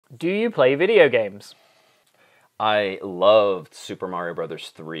Do you play video games? I loved Super Mario Brothers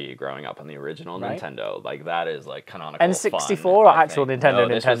 3 growing up on the original Right. Nintendo. Like, that is, like, canonical N64 fun, or I actual think. Nintendo? No,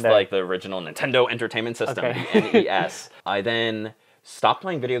 this was, Nintendo? like, the original Nintendo Entertainment System, Okay. the NES. I then stopped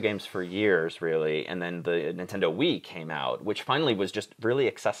playing video games for years, really, and then the Nintendo Wii came out, which finally was just really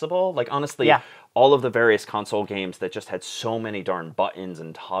accessible. Like, honestly, Yeah. all of the various console games that just had so many darn buttons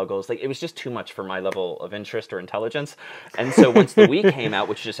and toggles, like, it was just too much for my level of interest or intelligence. And so once the Wii came out,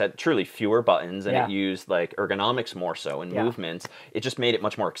 which just had truly fewer buttons, and Yeah. it used, like, ergonomics more so and Yeah. movements, it just made it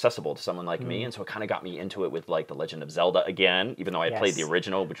much more accessible to someone like me. And so it kind of got me into it with, like, The Legend of Zelda again, even though I had played the Yes.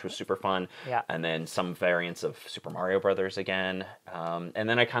 original, which was super fun. Yeah. And then some variants of Super Mario Brothers again. And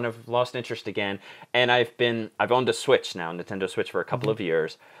then I kind of lost interest again. And I've owned a Switch now, Nintendo Switch, for a couple of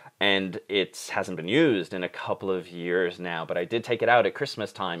years. And it hasn't been used in a couple of years now, but I did take it out at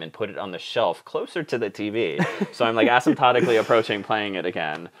Christmas time and put it on the shelf closer to the TV. So I'm, like, asymptotically approaching playing it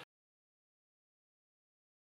again.